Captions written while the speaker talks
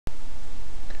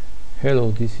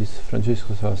Hello, this is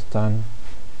Francesco Savastan,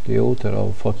 the author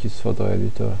of Focus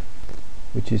Photoeditor,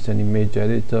 which is an image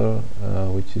editor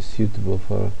which is suitable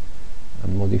for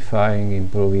modifying,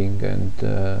 improving and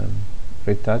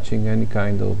retouching any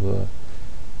kind of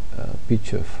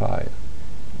picture file,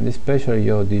 and especially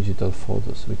your digital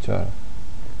photos, which are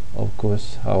of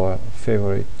course our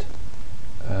favorite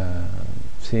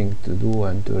thing to do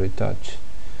and to retouch.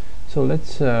 So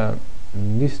let's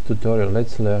in this tutorial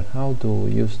let's learn how to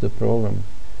use the program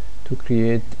to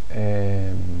create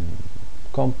a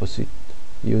composite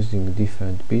using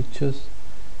different pictures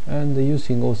and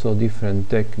using also different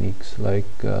techniques like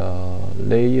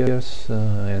layers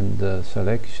and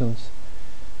selections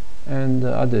and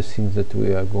other things that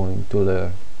we are going to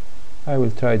learn. I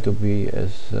will try to be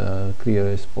as clear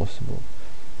as possible.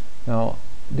 Now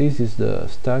this is the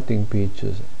starting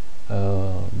pictures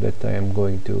that I am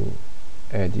going to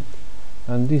edit,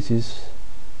 and this is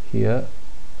here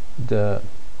the,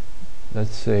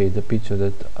 let's say, the picture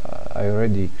that I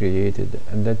already created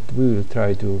and that we will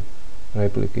try to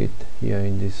replicate here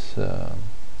in this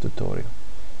tutorial.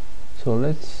 So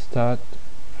let's start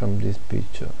from this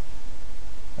picture.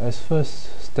 As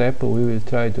first step, we will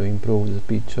try to improve the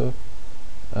picture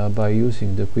by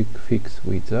using the quick fix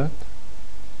wizard.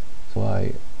 So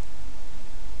I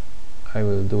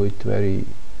will do it very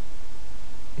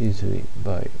easily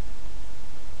by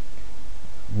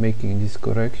making this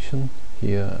correction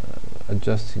here,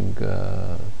 adjusting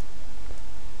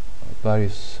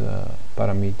various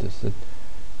parameters that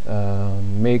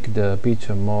make the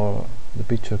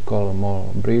picture color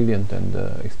more brilliant and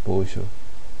exposure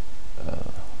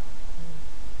a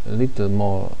little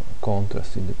more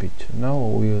contrast in the picture. Now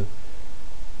we'll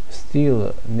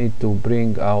still need to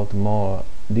bring out more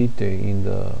detail in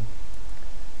the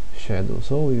shadow,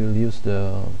 so we will use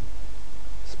the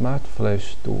Smart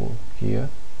Flash tool here,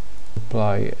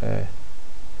 apply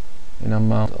an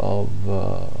amount of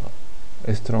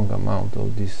a strong amount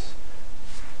of this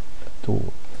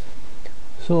tool.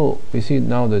 So we see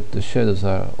now that the shadows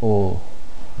are all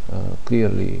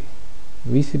clearly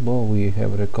visible. We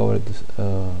have recovered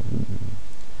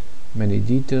many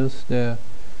details there,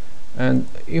 and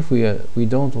if we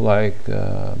don't like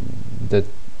that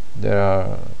there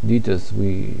are details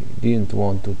we didn't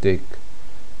want to take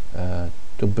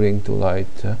to bring to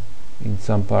light in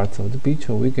some parts of the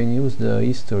picture, we can use the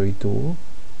history tool,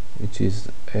 which is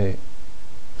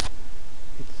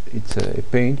it's a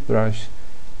paintbrush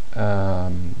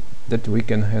that we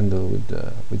can handle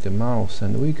with the mouse,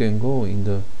 and we can go in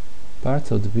the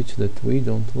parts of the picture that we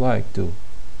don't like to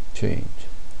change.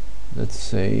 Let's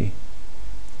say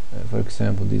for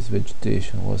example, this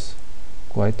vegetation was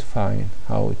quite fine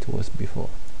how it was before,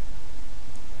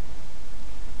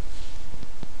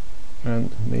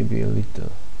 and maybe a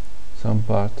little some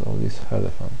part of this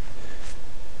elephant.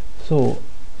 So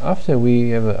after we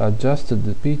have adjusted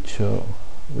the picture,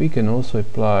 we can also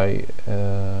apply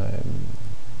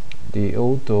the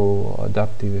auto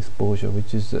adaptive exposure,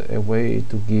 which is a way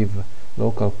to give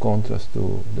local contrast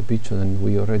to the picture, and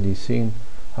we already seen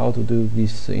how to do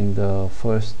this in the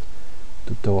first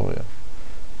tutorial.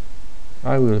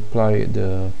 I will apply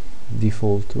the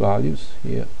default values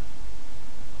here,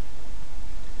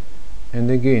 and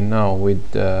again now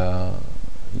with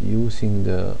using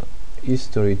the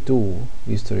history tool,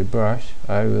 history brush,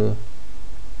 I will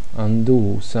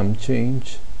undo some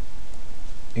change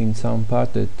in some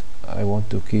part that I want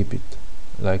to keep it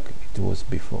like it was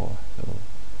before. So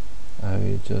I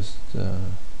will just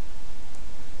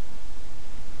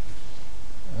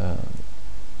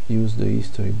use the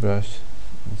history brush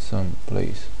in some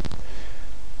place.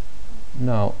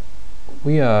 Now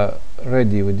we are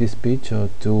ready with this picture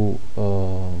to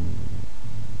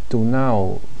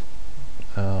now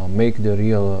make the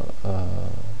real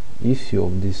issue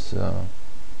of this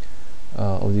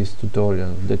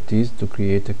tutorial, that is to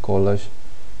create a collage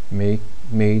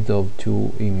made of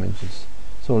two images.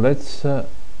 So let's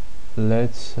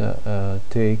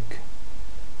take,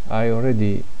 I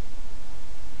already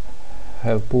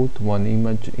have put one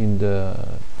image in the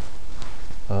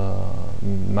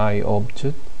my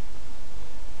object,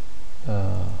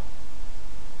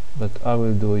 but I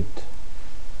will do it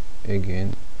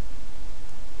again.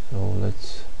 So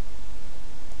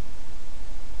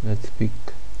let's pick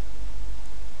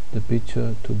the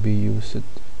picture to be used,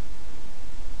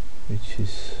 which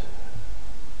is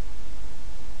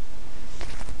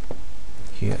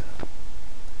here.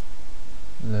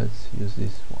 Let's use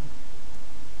this one.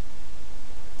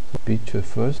 So picture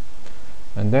first,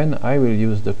 and then I will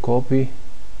use the copy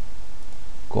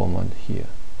command here.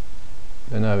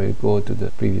 Then I will go to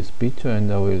the previous picture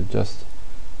and I will just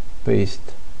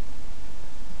paste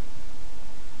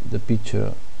the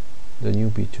picture, the new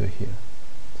picture here.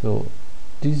 So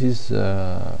this is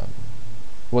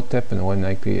what happened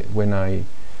when I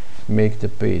make the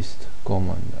paste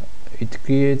command. It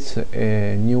creates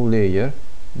a new layer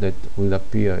that will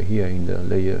appear here in the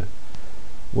layer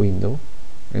window,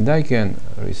 and I can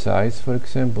resize, for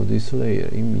example, this layer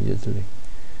immediately,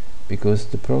 because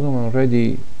the program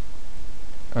already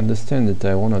understands that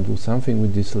I want to do something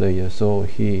with this layer, so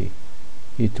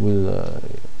it will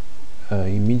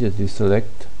immediately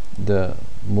select the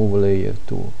move layer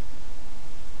tool.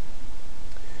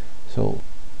 So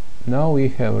now we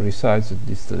have resized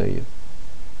this layer.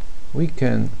 We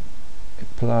can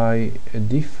apply a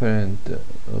different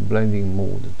blending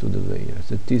mode to the layers.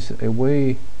 That is a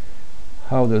way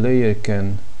how the layer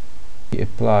can be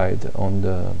applied on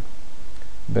the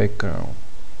background.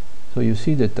 So you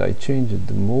see that I changed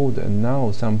the mode, and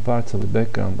now some parts of the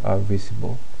background are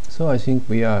visible. So I think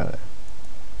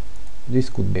this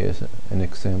could be as an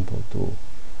example to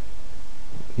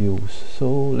use.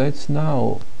 So let's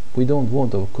now, we don't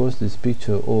want, of course, this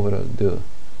picture over the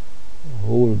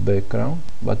whole background,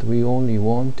 but we only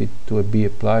want it to be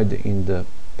applied in the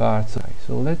parts.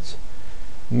 So let's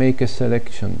make a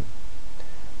selection.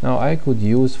 Now I could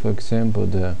use, for example,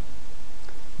 the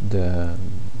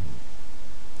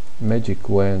magic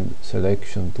wand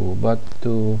selection tool, but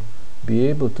to be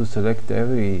able to select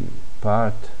every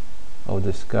part of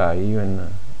the sky,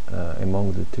 even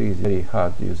among the trees, is very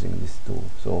hard using this tool.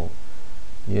 So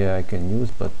yeah, I can use,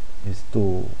 but it's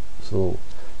too slow.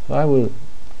 So I will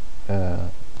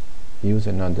use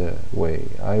another way.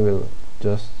 I will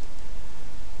just,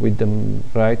 with the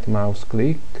right mouse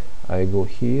click, I go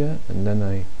here, and then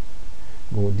I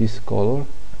go this color,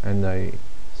 and I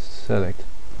select,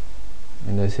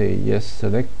 and I say yes,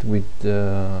 select with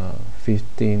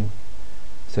 15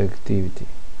 selectivity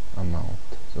amount.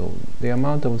 So the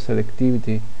amount of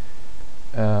selectivity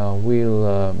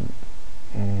will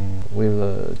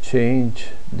change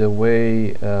the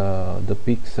way the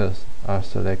pixels are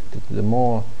selected. The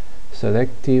more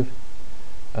selective,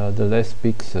 the less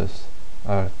pixels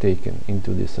are taken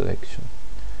into the selection.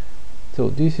 So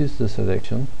this is the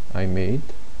selection I made,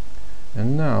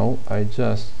 and now I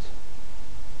just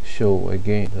show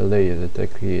again the layer that I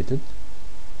created,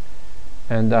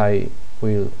 and I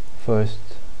will first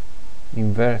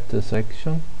invert the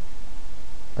section,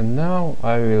 and now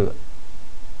I will,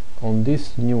 on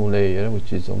this new layer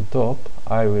which is on top,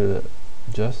 I will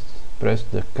just press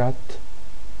the cut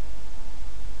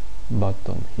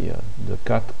button here, the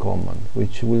cut command,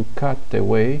 which will cut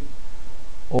away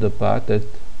all the parts that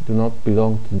do not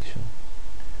belong to the section.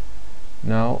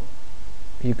 Now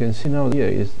you can see now here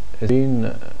is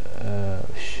been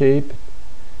shaped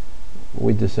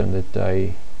with the same that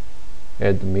I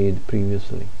had made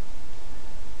previously.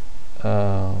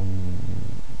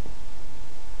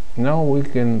 Now we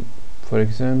can, for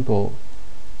example,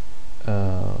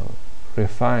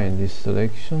 refine this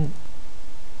selection.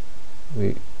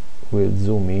 We will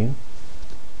zoom in,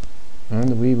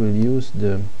 and we will use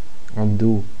the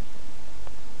undo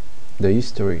the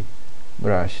history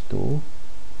brush tool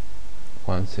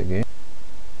once again,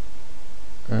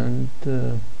 and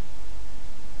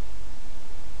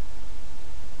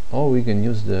or we can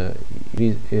use the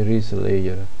erase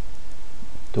layer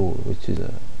tool, which is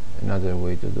another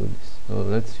way to do this. So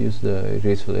let's use the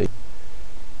erase layer,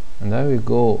 and I will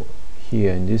go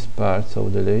here in these parts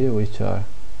of the layer which are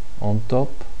on top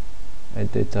and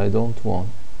that I don't want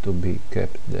to be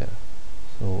kept there.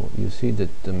 So you see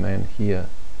that the man here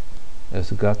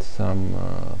has got some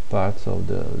parts of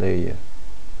the layer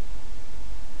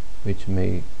which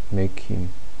may make him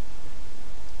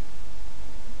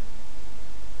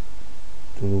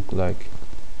to look like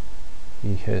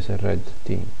he has a red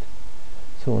tint.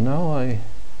 So now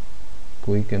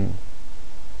we can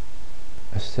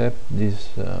accept this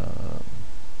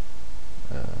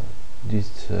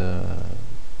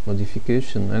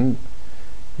modification, and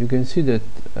you can see that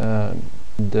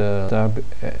the tab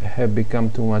have become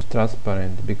too much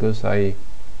transparent, because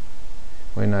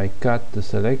when I cut the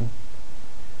selection,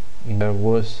 there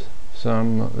was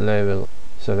some level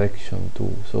selection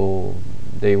too, so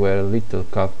they were a little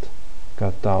cut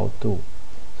out too.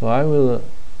 So I will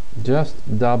just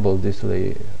double this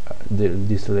layer.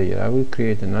 I will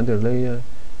create another layer,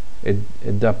 a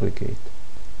duplicate.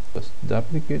 Just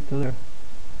duplicate the layer,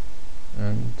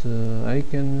 and I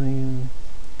can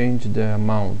change the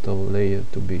amount of layer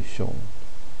to be shown.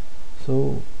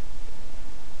 So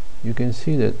you can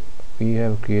see that we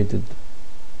have created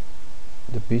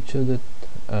the picture that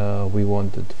we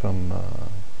wanted from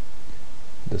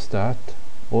the start.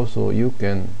 Also, you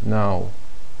can now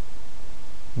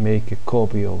make a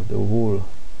copy of the whole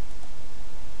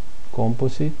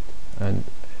Composite and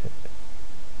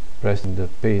pressing the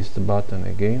paste button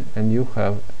again, and you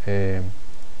have a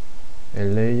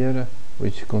layer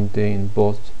which contains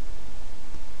both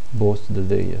the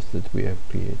layers that we have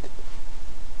created.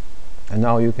 And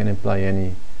now you can apply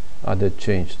any other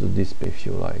change to this if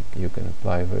you like. You can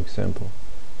apply, for example,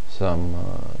 some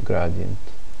gradient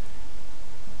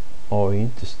or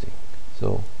interesting.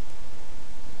 So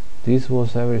this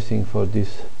was everything for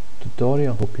this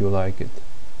tutorial. Hope you like it.